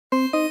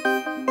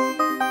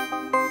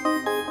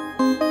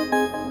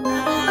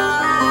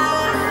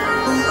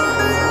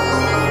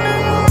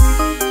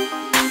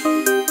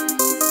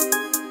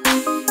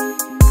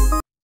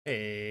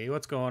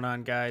going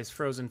on, guys?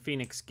 Frozen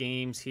Phoenix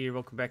Games here.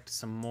 Welcome back to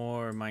some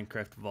more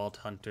Minecraft Vault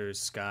Hunters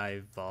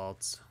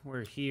Skyvaults.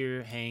 We're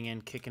here hanging,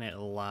 kicking it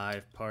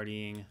live,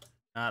 partying,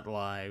 not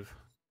live,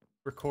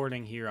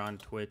 recording here on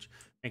Twitch.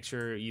 Make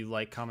sure you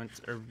like,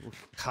 comment, or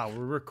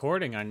we're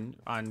recording on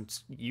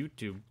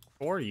YouTube,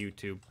 for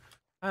YouTube.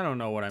 I don't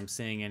know what I'm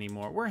saying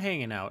anymore. We're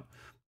hanging out.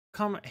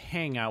 Come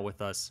hang out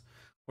with us.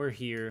 We're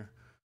here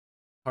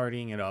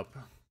partying it up.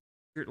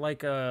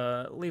 Leave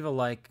a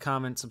like,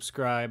 comment,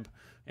 subscribe,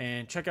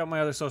 and check out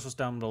my other socials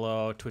down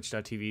below,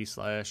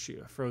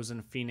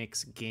 twitch.tv/Frozen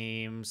Phoenix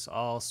Games,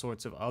 all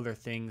sorts of other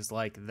things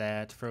like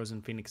that.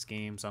 Frozen Phoenix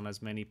Games on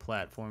as many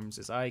platforms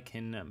as I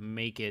can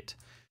make it.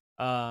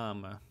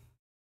 But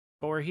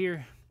we're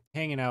here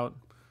hanging out.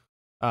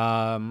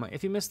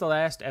 If you missed the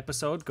last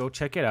episode, go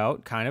check it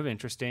out. Kind of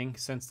interesting.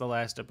 Since the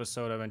last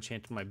episode, I've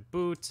enchanted my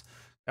boots,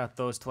 got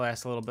those to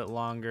last a little bit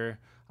longer.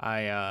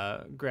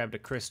 I grabbed a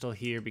crystal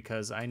here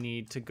because I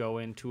need to go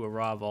into a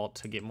raw vault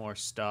to get more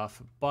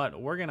stuff,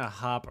 but we're gonna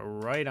hop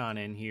right on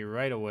in here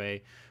right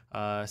away,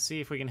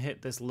 see if we can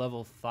hit this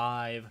level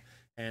 5,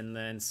 and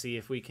then see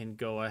if we can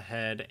go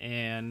ahead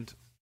and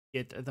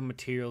get the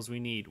materials we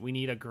need. We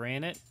need a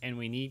granite and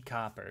we need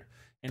copper,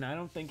 and I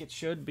don't think it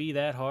should be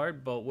that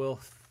hard, but we'll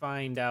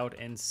find out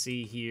and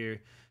see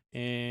here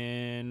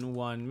in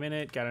 1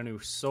 minute. Got a new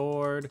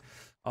sword.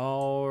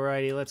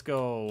 Alrighty, let's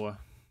go.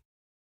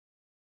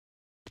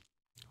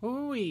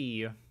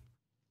 Ooh-wee.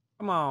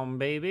 Come on,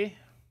 baby.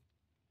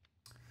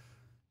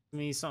 Give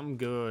me something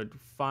good.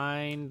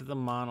 Find the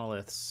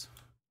monoliths.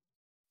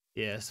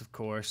 Yes, of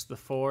course. The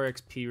 4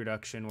 XP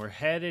reduction. We're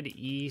headed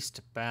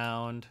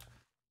eastbound.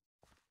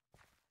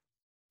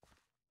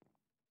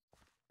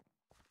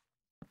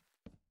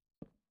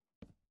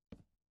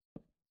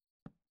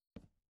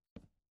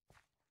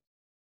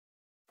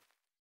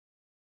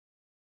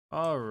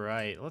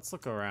 Alright, let's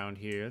look around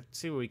here. Let's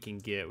see what we can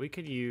get. We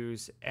could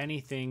use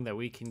anything that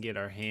we can get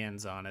our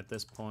hands on at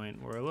this point.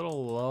 We're a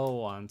little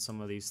low on some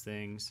of these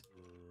things.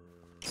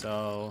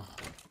 So,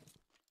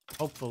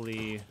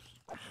 hopefully,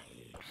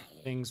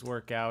 things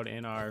work out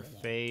in our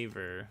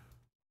favor.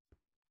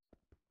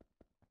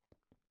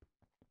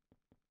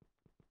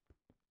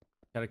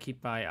 Gotta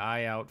keep my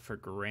eye out for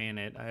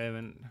granite. I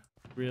haven't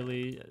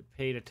really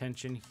paid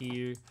attention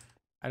here.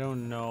 I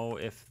don't know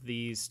if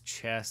these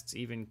chests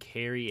even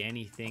carry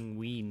anything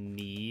we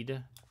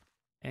need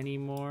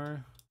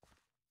anymore.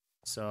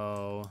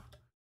 So,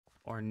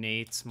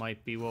 ornates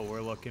might be what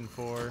we're looking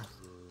for.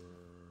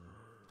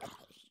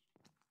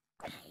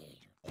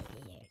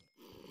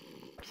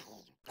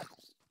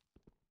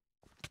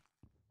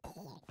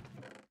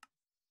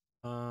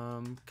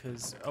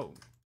 Oh,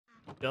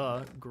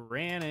 duh,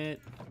 granite.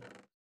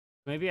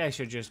 Maybe I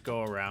should just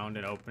go around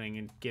and opening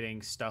and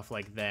getting stuff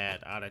like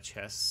that out of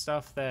chests.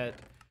 Stuff that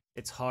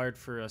it's hard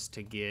for us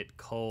to get.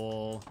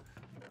 Coal,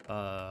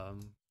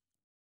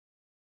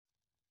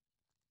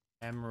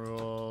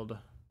 emerald.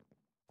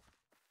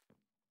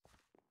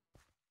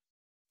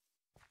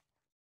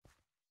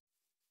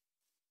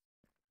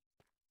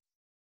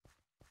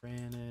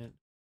 Granite.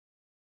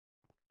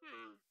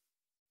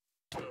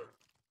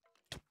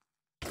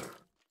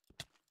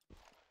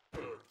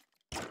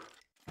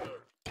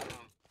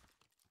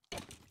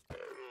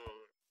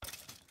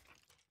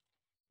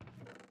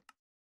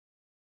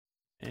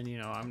 And you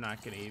know, I'm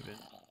not gonna even.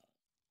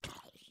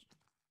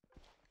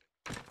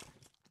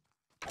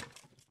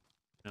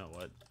 You know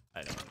what?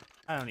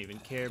 I don't even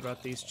care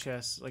about these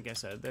chests. Like I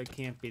said, they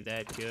can't be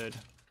that good.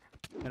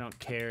 I don't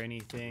care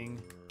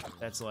anything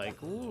that's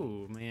like,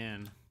 ooh,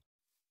 man.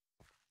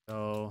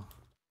 So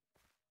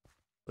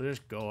we'll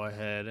just go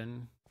ahead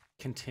and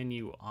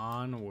continue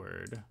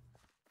onward.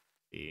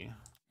 The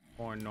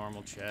more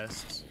normal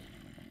chests.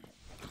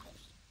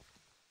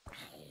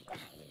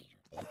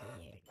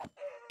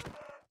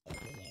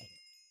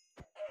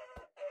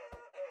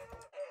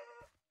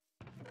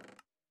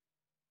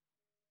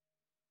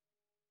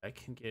 I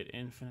can get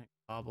infinite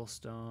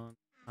cobblestone.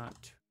 Not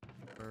too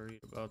worried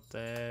about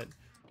that.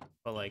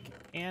 But like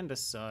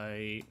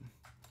andesite,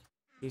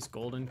 these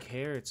golden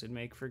carrots would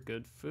make for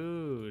good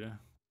food.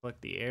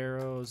 Like the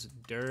arrows,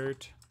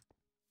 dirt,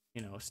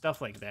 you know,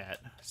 stuff like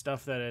that.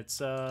 Stuff that it's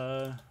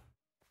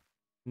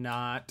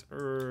not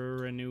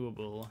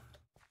renewable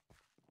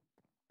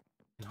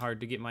and hard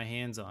to get my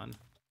hands on.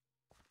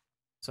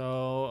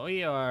 So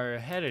we are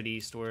headed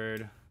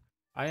eastward.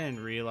 I didn't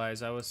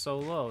realize I was so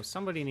low.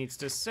 Somebody needs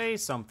to say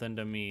something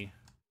to me.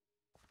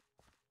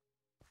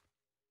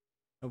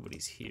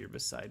 Nobody's here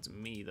besides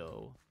me,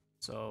 though,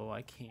 so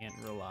I can't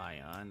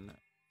rely on.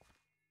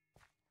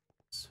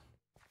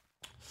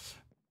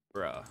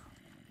 Bruh.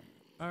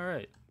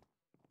 Alright.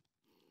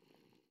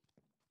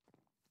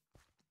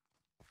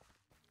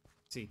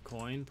 See,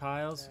 coin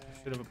piles?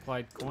 Should have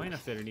applied coin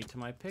affinity to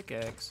my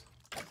pickaxe.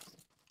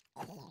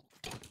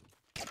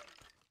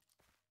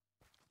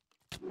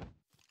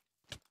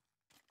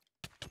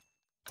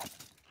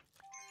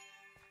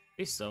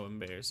 It's so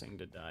embarrassing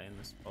to die in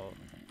this vault.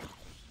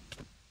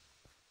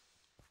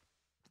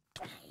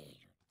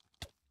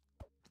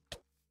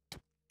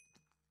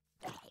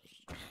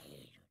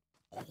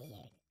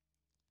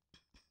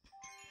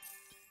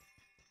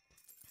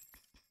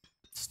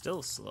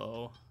 Still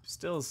slow.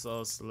 Still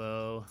so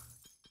slow.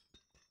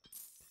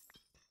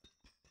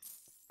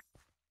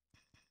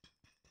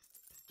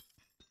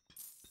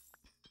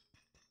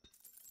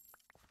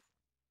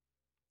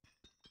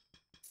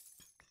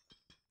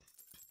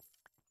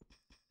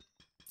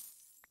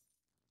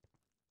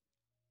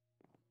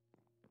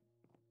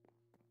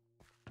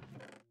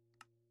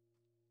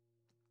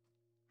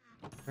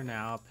 For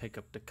now, I'll pick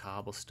up the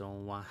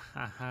cobblestone.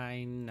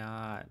 Why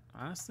not?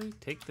 Honestly,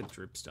 take the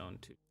dripstone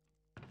too.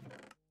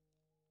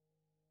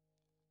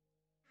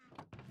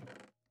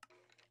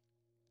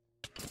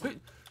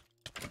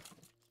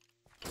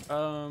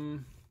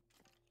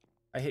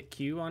 I hit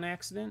Q on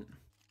accident.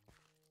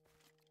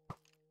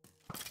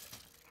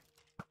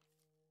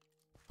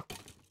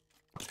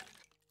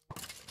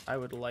 I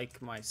would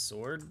like my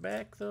sword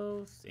back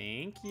though.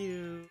 Thank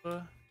you.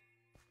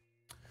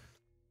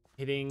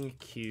 Hitting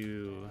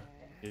Q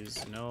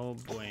is no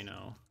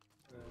bueno.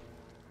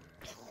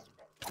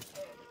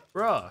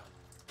 Bruh.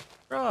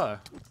 Bruh.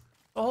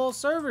 The whole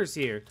server's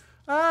here.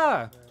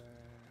 Ah!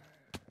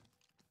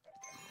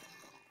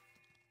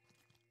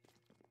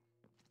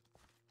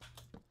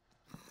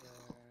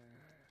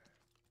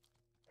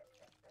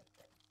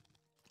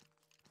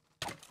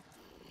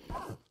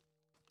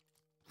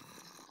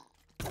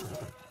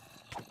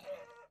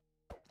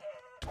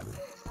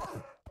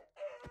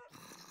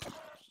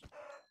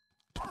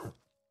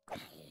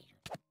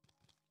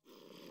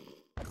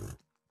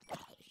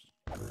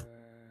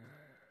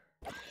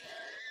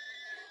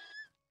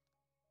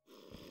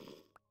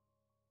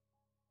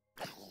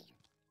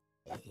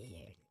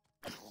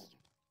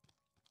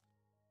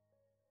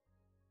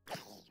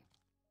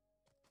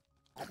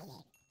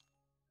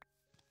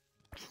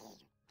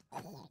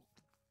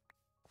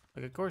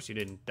 Like, of course you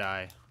didn't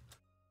die.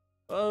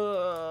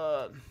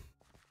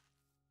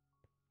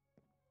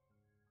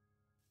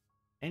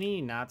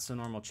 Any not so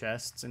normal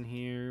chests in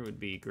here would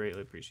be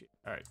greatly appreciated.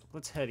 Alright,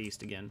 let's head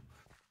east again.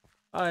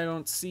 I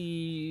don't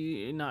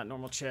see not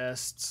normal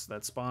chests.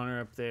 That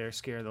spawner up there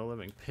scared the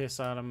living piss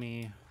out of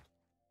me.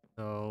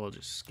 So we'll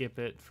just skip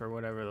it for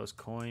whatever those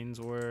coins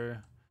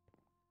were.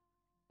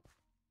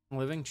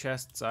 Living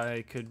chests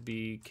I could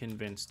be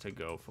convinced to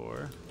go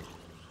for.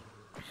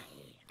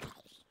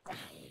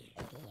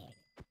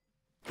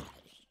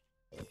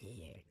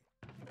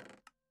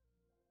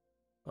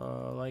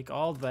 Like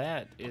all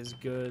that is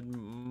good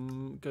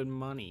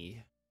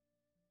money.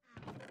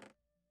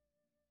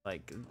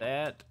 Like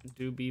that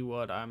do be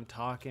what I'm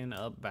talking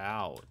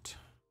about.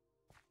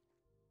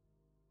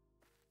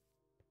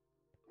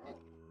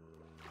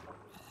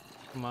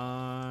 Come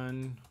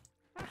on.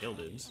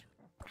 Gildeds.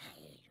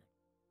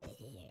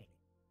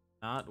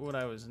 Not what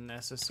I was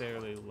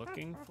necessarily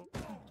looking for.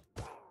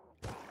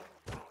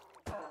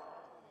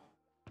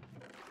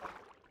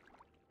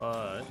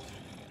 But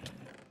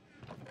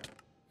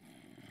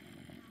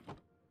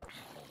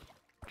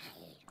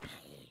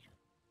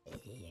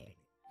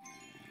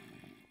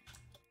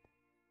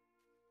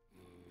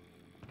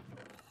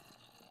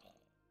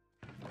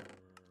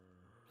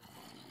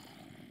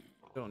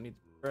don't need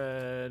the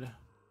bread.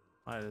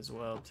 Might as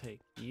well take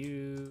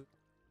you.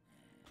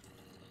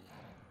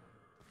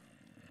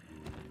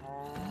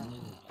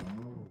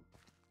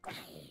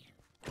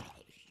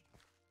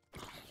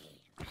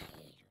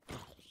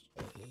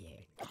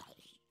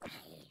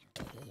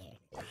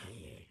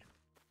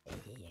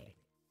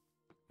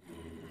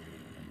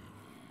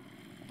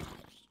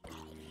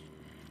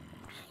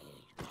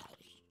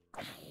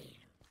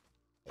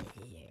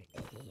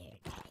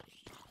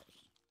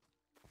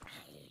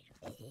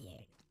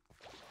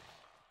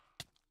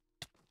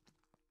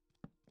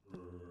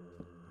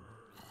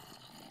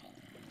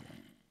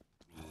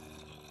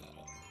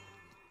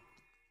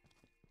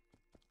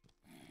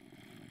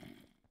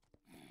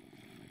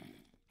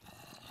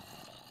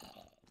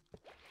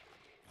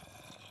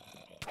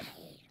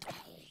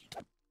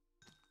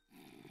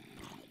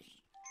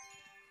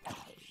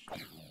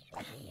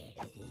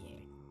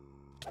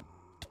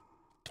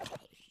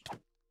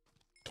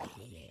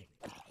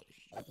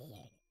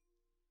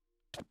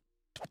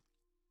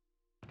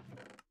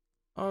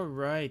 All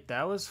right,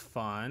 that was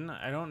fun.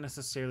 I don't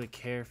necessarily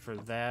care for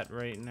that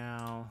right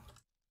now.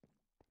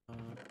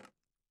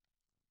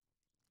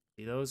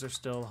 See, those are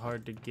still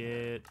hard to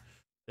get.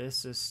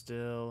 This is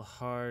still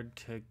hard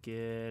to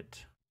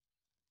get.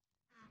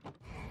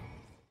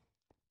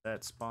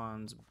 That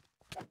spawns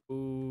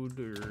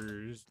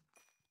booders.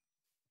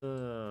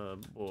 Oh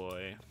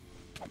boy.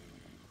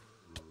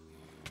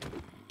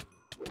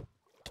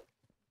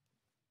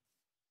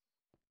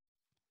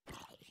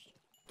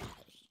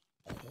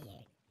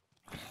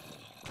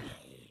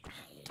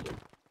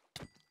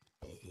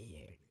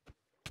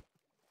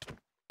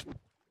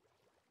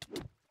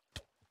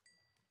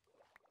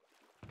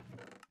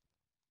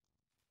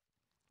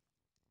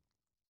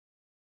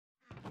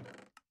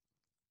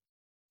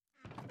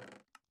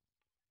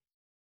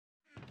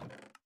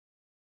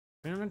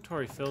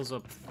 Inventory fills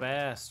up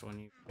fast when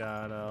you've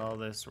got all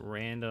this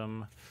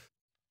random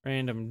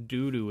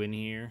doo-doo in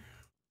here.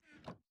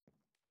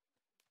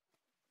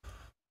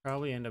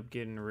 Probably end up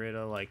getting rid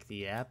of like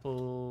the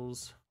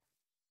apples.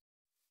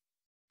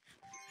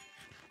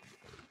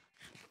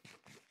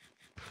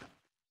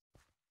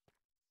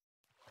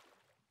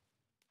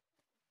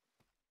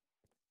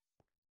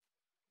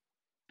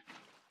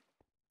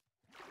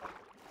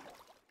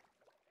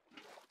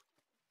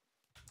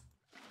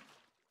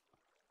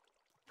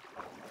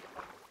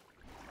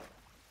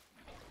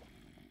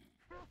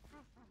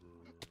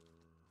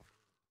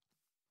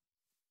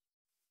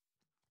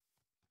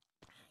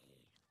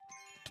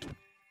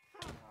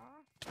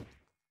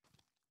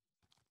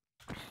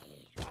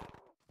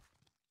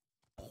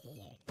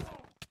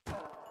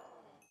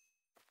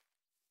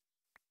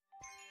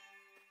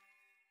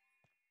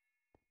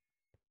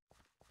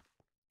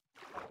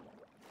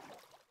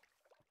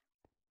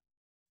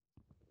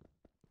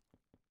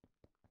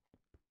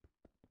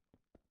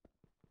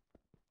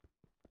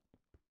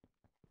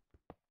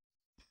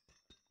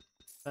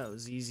 That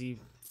was easy.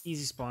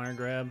 Easy spawner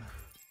grab.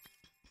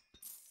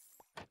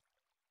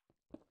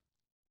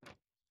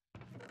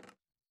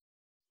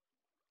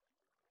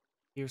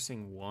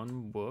 Piercing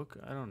 1 book.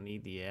 I don't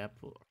need the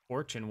apple.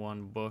 Fortune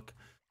 1 book.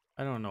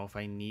 I don't know if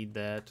I need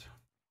that.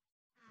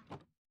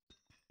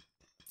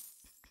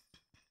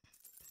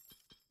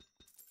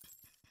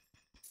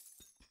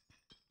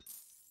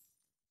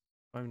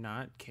 I'm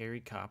not carry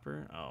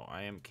copper. Oh,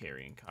 I am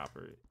carrying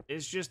copper.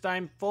 It's just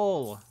I'm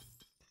full.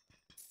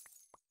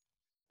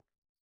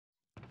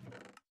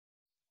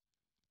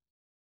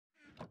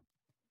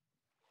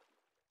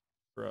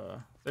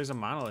 Bruh. There's a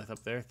monolith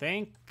up there.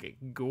 Thank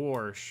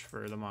Gorsh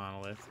for the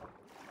monolith.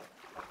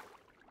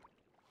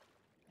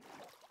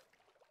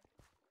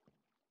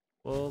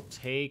 We'll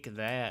take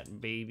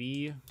that,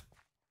 baby.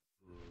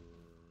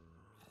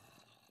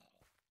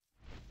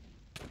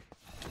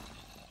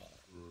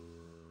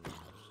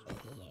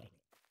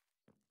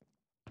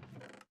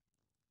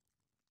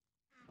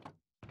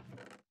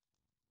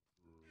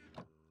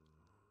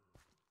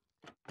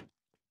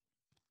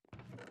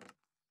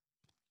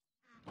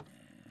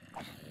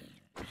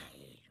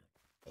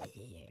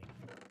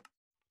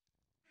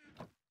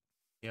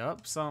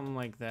 Yup, something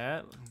like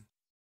that.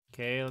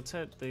 Okay, let's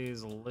hit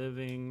these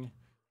living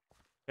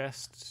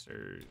chests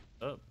or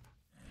up.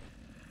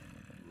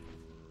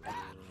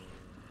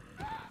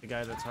 The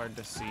guy that's hard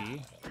to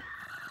see.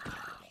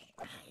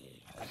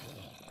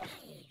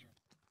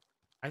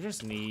 I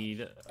just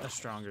need a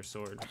stronger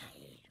sword.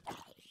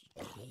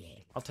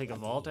 I'll take a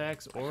vault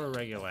axe or a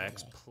regular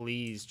axe,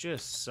 please.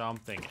 Just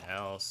something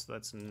else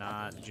that's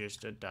not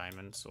just a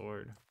diamond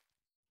sword.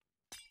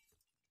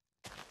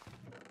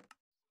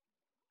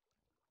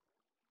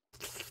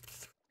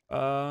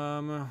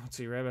 Let's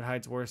see, rabbit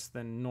hide's worse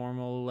than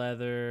normal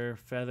leather,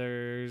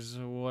 feathers,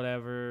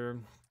 whatever.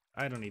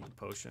 I don't need the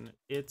potion.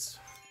 It's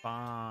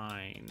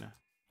fine.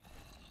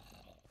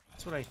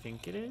 That's what I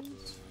think it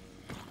is.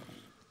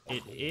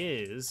 It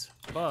is,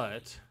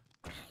 but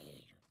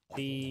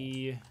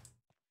the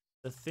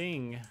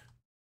thing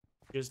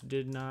just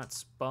did not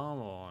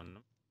spawn.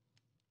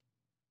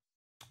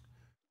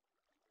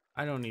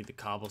 I don't need the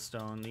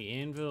cobblestone. The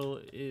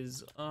anvil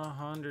is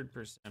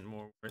 100%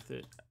 more worth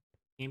it.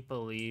 Can't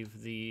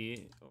believe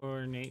the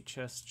ornate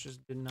chest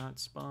just did not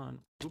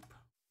spawn. Oop.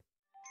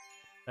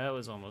 That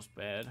was almost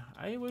bad.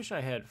 I wish I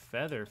had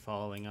feather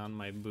falling on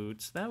my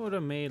boots. That would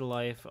have made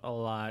life a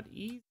lot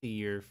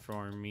easier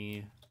for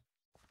me.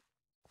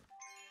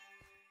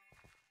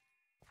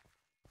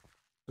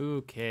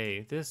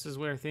 Okay, this is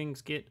where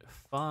things get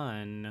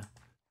fun.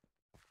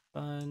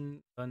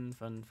 Fun, fun,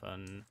 fun,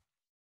 fun.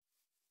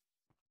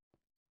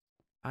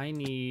 I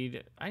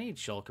need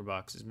shulker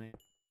boxes, man.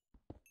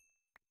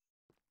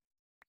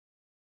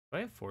 Do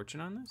I have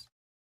fortune on this?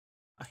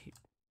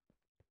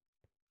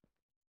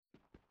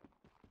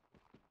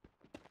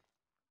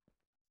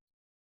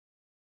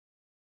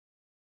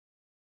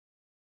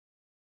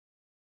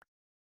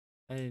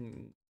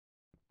 And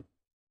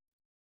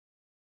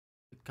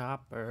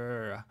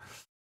copper.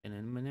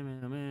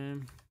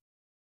 And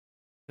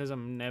because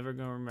I'm never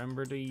gonna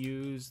remember to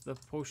use the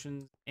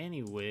potions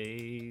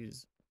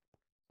anyways.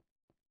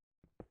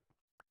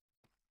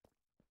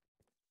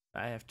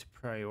 I have to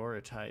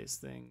prioritize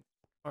things.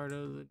 Part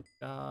of the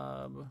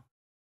job. Let's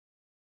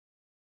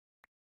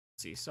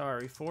see,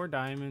 sorry, 4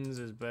 diamonds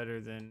is better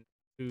than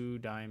 2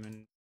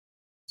 diamonds.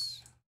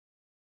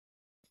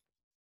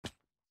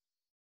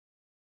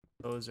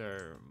 Those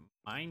are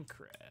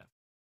Minecraft.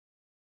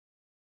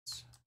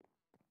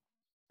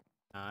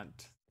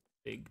 Not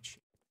big.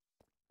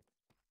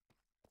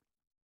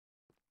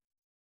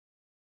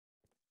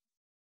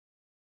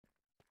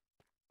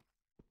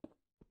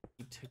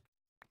 To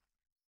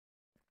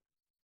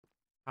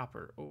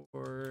copper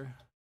ore.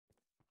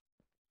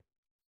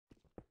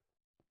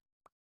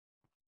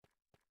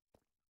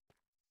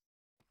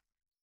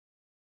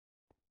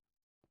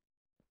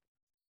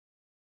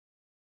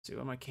 See,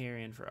 what am I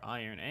carrying for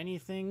iron?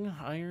 Anything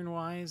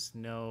iron-wise?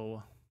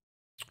 No.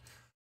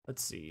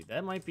 Let's see.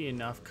 That might be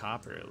enough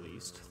copper at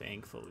least,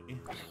 thankfully.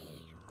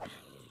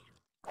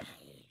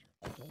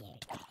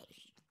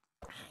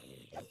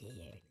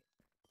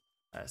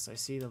 Yes, I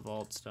see the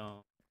vault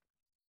stone.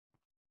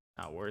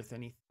 Not worth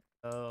anything,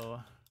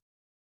 though. Am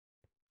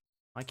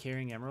I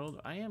carrying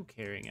emerald? I am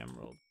carrying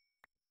emerald.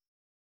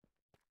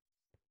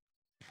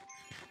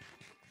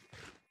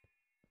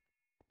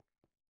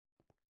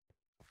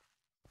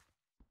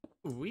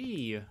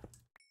 Wee.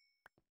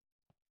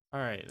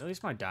 Alright, at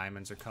least my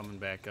diamonds are coming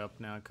back up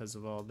now because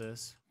of all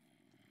this.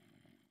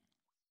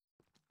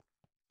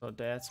 So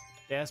that's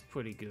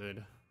pretty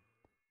good.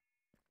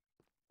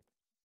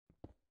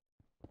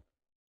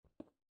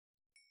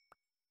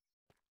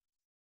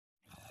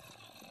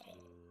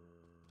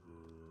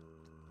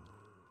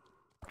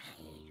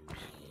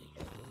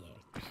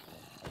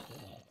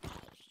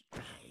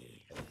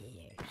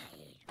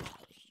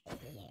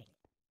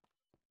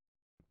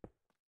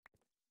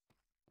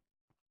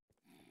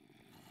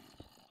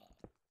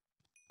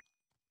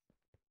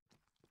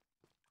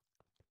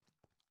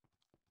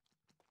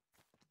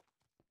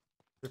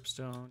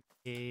 Dripstone,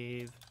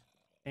 cave.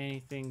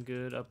 Anything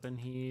good up in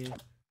here?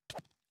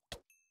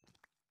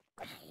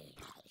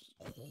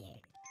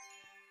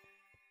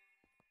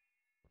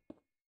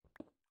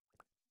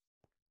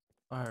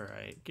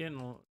 Alright,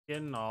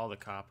 getting all the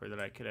copper that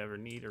I could ever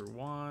need or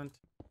want.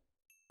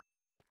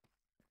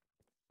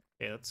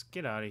 Okay, let's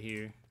get out of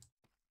here.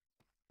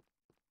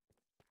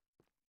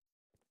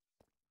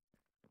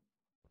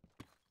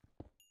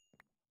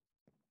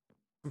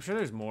 I'm sure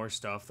there's more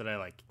stuff that I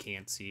like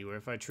can't see, where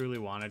if I truly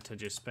wanted to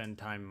just spend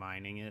time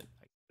mining it,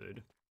 I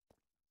could.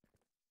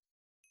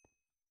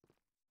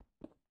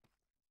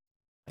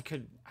 I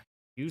could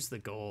use the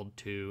gold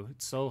too.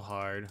 It's so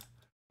hard.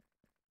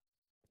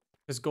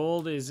 Because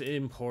gold is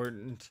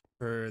important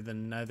for the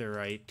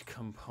netherite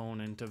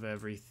component of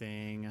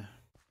everything.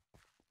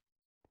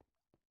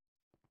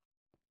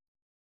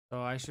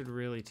 So I should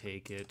really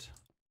take it.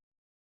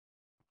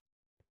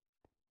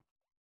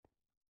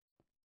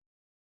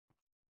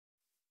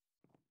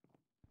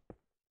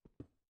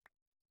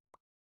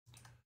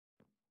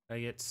 I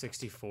get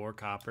 64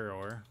 copper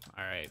ore.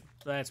 Alright,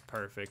 that's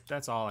perfect.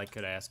 That's all I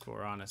could ask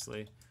for,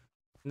 honestly.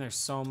 And there's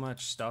so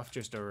much stuff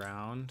just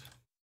around.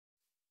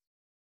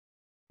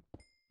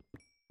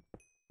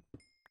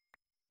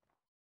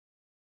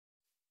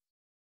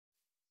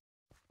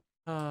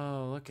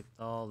 Oh, look at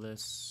all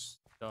this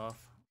stuff.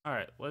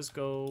 Alright, let's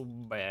go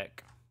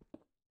back.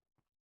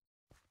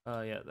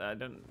 Yeah, I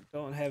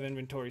don't have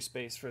inventory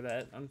space for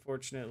that,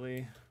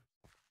 unfortunately.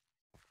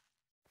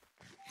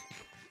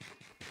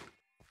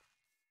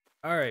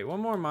 Alright, one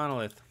more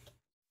monolith.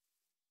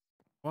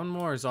 One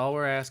more is all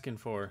we're asking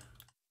for.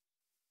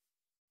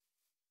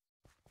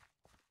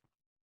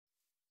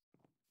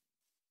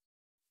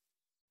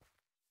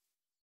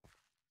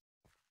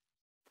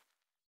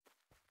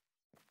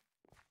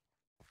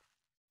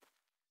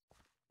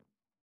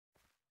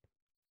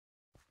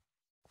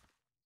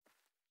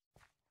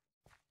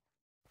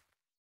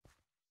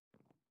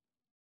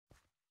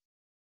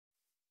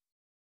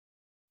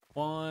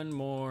 One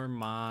more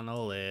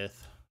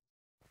monolith.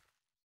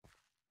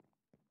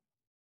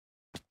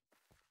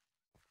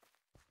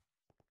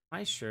 Am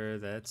I sure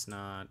that's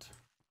not...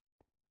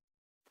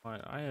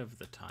 I have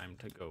the time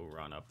to go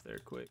run up there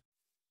quick.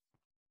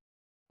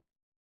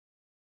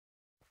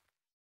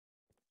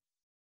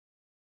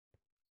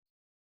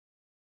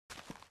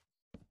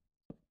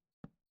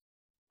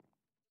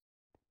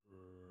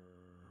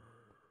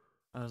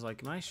 I was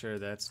like, am I sure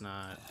that's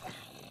not...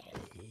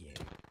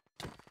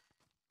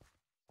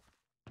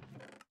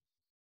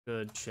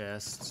 good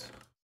chests?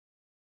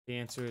 The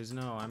answer is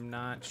no, I'm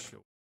not sure.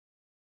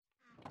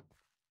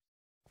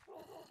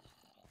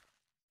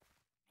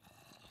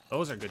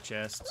 Those are good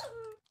chests.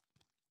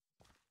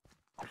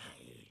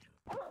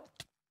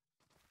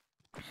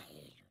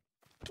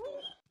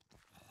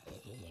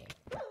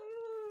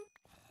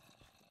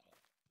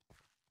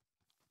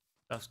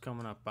 Stuff's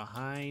coming up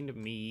behind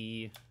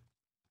me.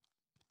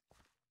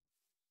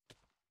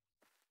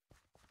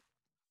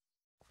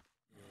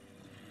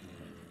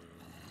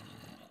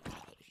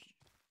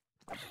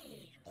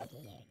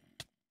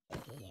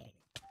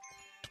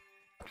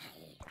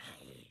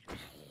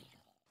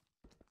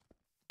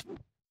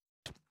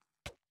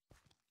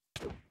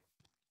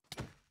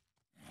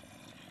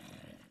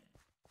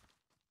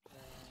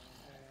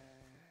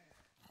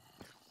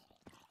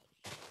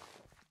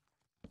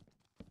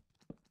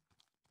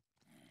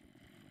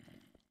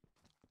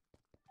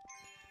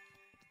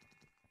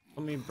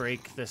 Let me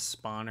break this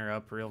spawner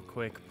up real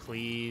quick,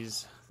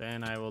 please.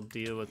 Then I will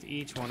deal with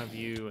each one of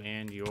you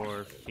and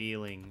your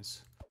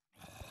feelings.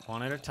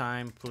 One at a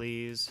time,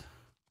 please.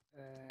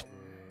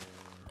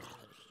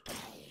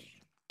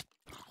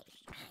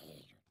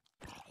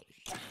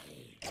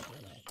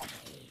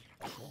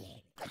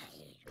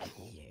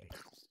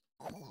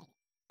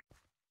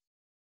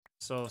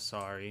 So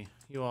sorry.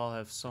 You all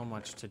have so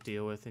much to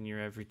deal with in your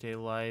everyday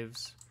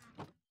lives.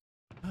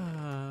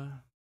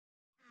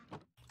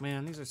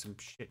 Man, these are some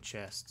shit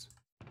chests.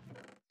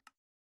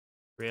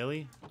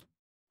 Really?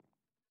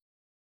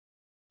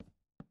 To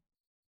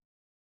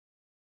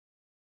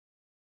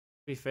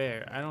be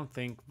fair, I don't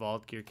think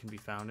vault gear can be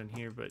found in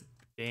here, but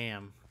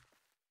damn.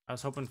 I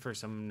was hoping for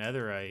some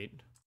netherite.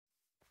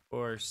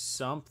 Or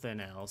something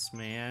else,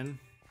 man.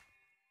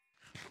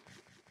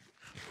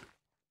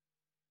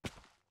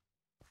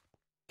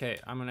 Okay,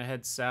 I'm gonna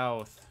head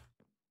south.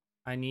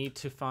 I need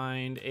to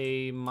find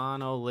a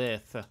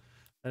monolith.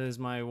 That is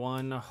my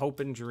one hope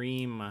and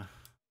dream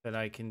that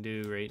I can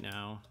do right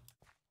now.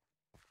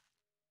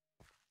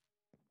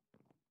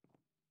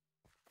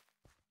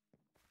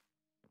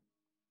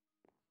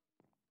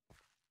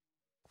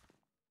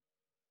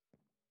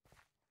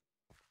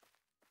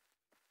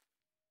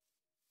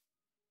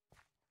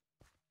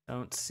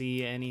 Don't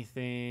see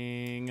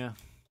anything.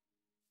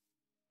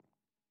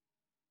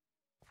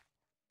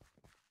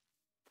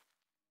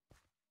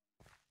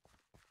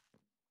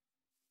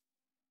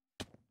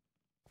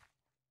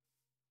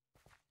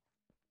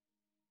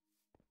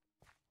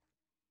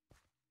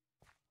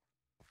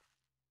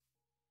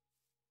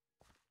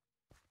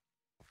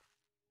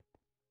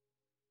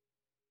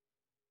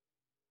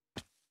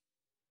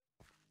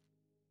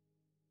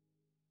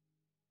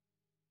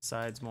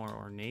 besides more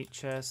ornate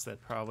chests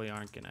that probably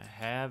aren't gonna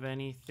have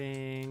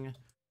anything.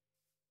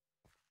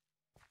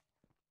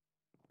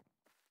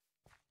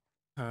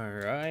 All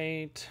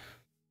right.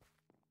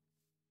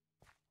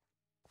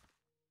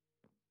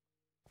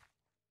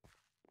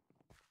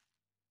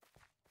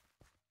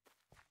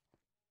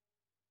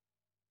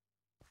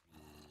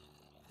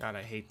 God,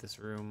 I hate this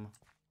room.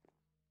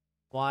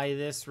 Why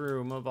this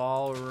room of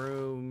all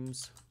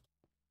rooms?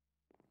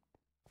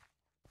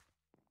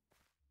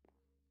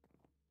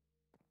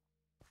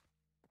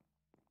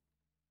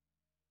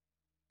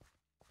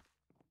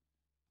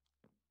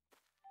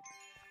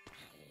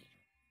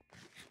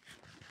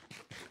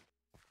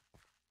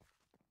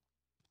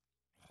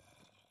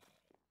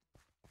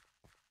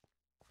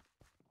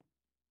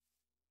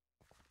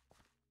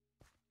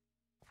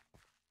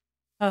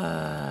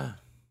 Ah.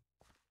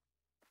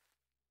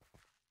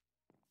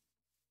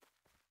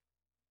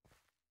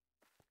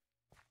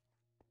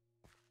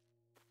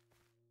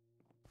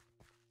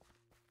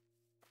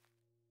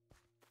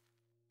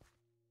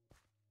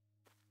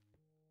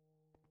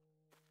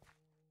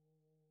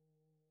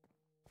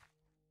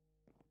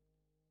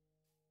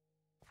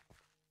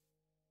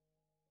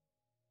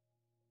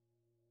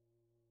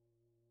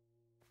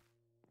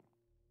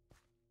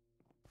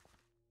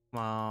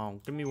 Come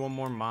on, give me one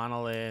more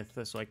monolith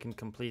so I can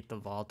complete the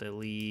vault at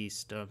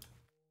least.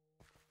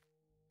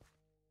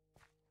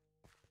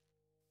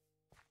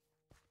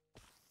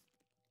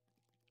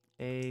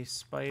 A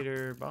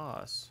spider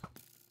boss.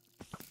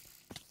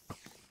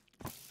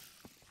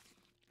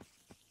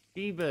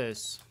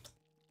 Phoebus.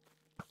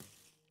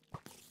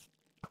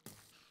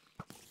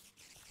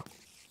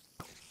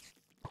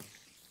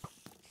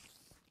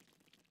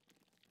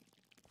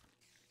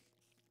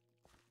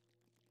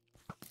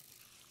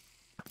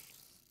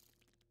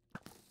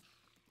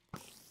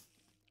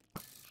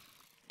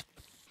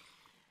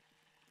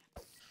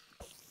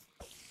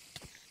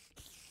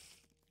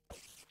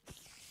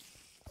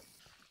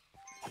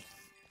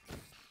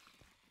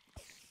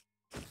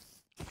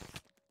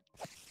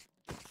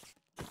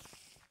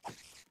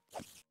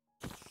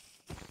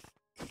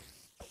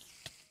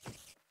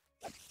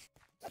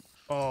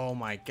 Oh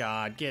my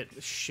god,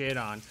 get shit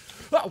on.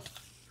 Oh!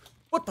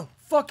 What the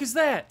fuck is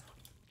that?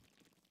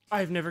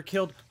 I've never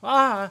killed.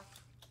 Ah!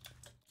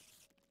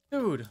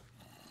 Dude.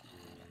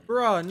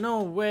 Bruh,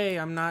 no way,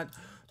 I'm not.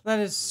 That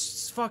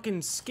is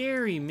fucking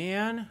scary,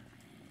 man.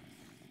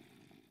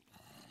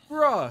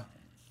 Bruh.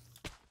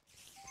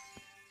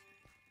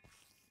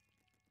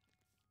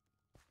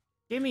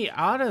 Get me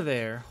out of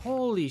there.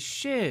 Holy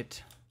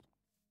shit.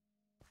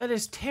 That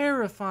is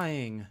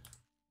terrifying.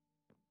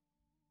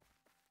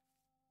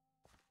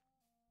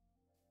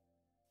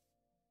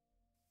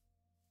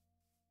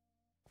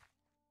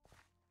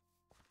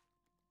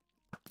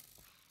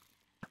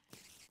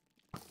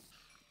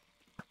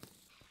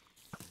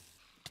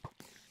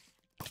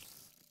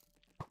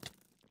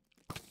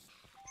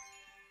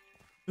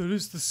 That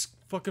is the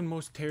fucking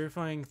most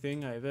terrifying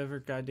thing I've ever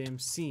goddamn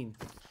seen.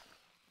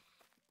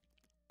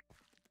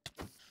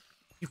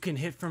 You can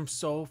hit from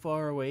so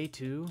far away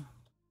too?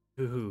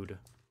 Dude.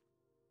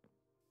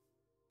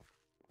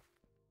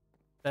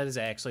 That is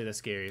actually the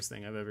scariest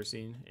thing I've ever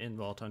seen in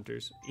Vault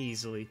Hunters.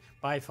 Easily.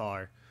 By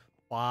far.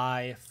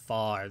 By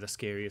far the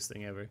scariest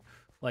thing ever.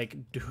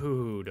 Like,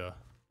 dude.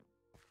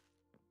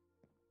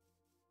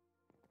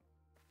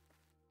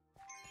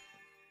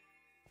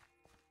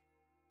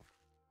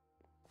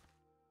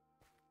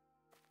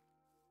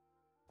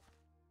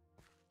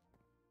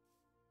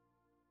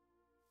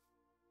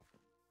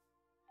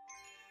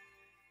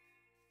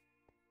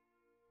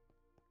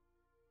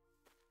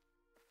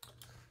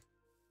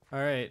 All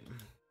right.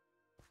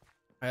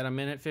 At a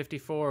minute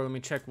 54, let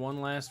me check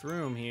one last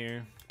room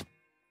here.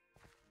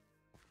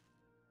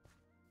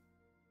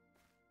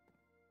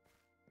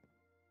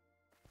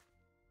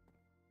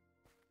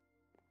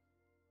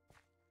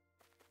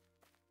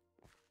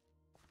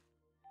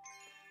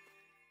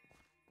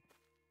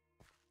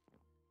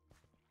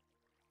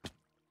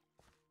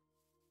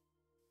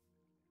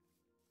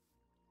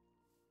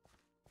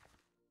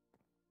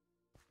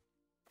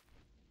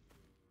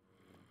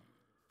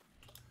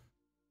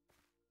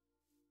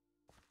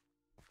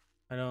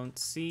 I don't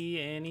see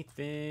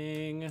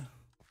anything.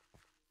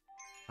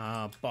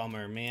 Ah,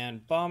 bummer, man.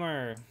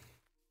 Bummer.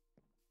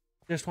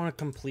 Just want to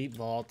complete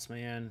vaults,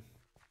 man.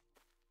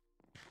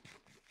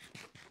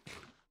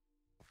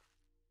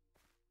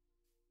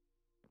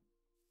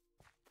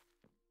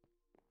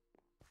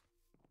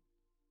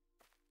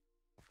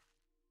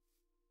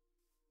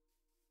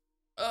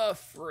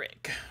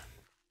 Frick.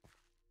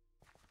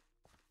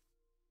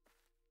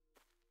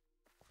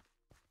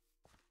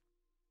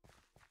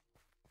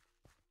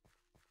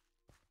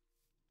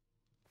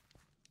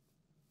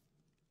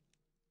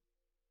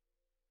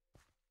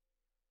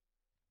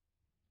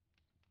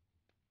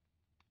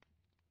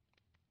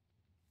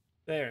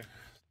 There.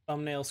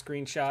 Thumbnail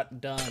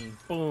screenshot done.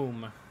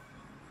 Boom.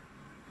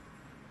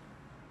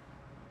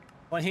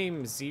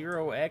 Claim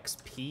 0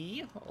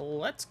 XP?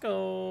 Let's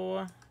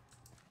go.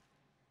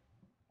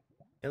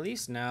 At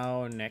least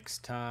now,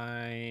 next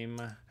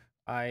time,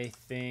 I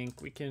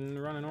think we can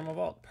run a normal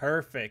vault.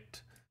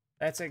 Perfect.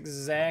 That's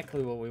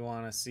exactly what we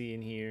want to see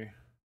in here.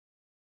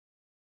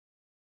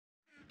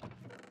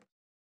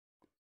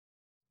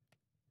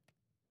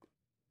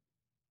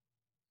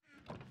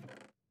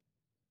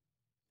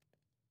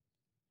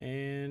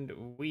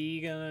 And we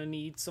gonna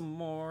need some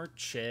more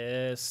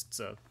chests.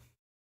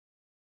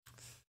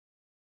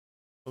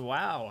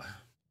 Wow.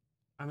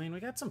 I mean,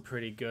 we got some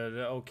pretty good,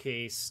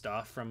 okay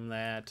stuff from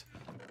that.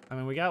 I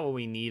mean, we got what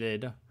we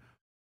needed.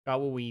 Got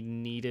what we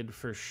needed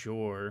for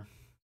sure.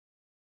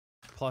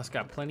 Plus,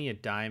 got plenty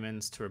of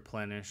diamonds to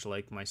replenish,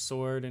 like my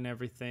sword and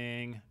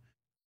everything.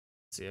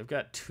 Let's see, I've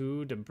got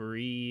 2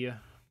 debris.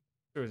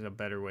 There's a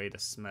better way to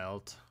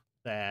smelt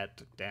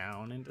that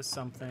down into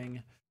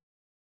something.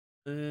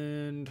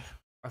 And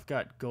I've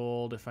got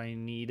gold if I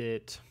need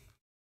it.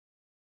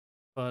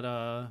 But,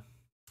 I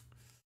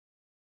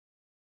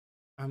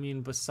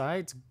mean,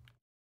 besides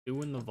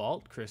doing the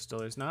vault crystal,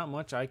 there's not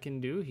much I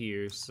can do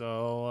here.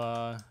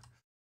 So,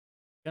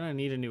 gonna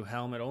need a new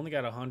helmet. Only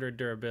got 100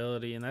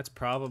 durability, and that's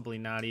probably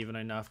not even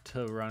enough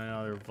to run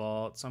another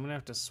vault. So I'm gonna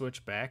have to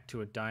switch back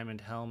to a diamond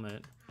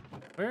helmet.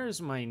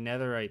 Where's my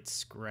netherite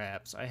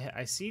scraps?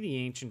 I see the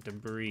ancient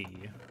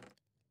debris.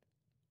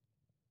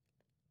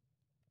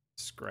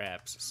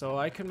 Scraps. So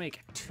I can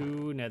make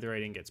 2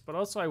 netherite ingots, but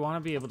also I want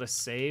to be able to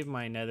save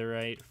my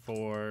netherite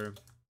for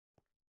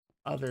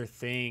other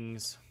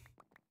things.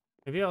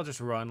 Maybe I'll just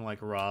run like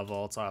raw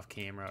vaults off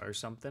camera or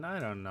something. I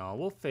don't know.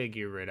 We'll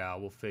figure it out.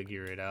 We'll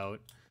figure it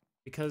out.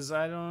 Because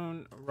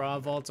raw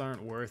vaults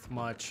aren't worth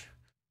much.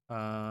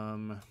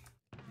 And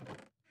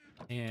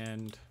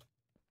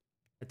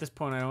at this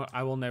point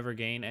I will never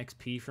gain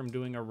XP from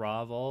doing a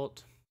raw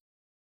vault.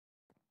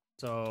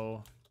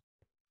 So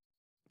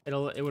it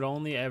would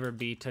only ever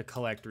be to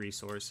collect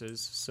resources.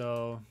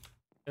 So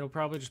it'll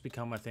probably just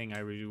become a thing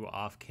I do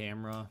off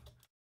camera.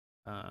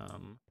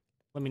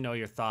 Let me know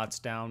your thoughts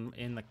down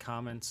in the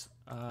comments.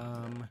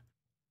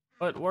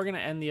 But we're gonna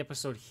end the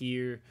episode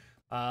here.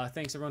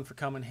 Thanks everyone for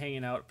coming,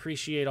 hanging out.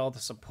 Appreciate all the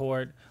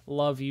support.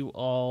 Love you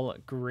all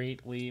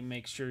greatly.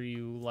 Make sure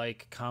you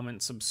like,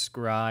 comment,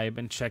 subscribe,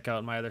 and check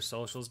out my other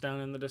socials down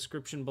in the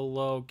description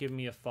below. Give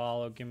me a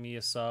follow, give me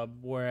a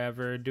sub,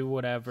 wherever, do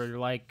whatever,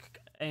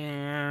 like,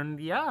 and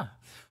yeah.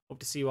 Hope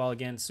to see you all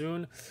again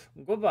soon.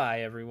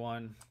 Goodbye,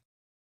 everyone.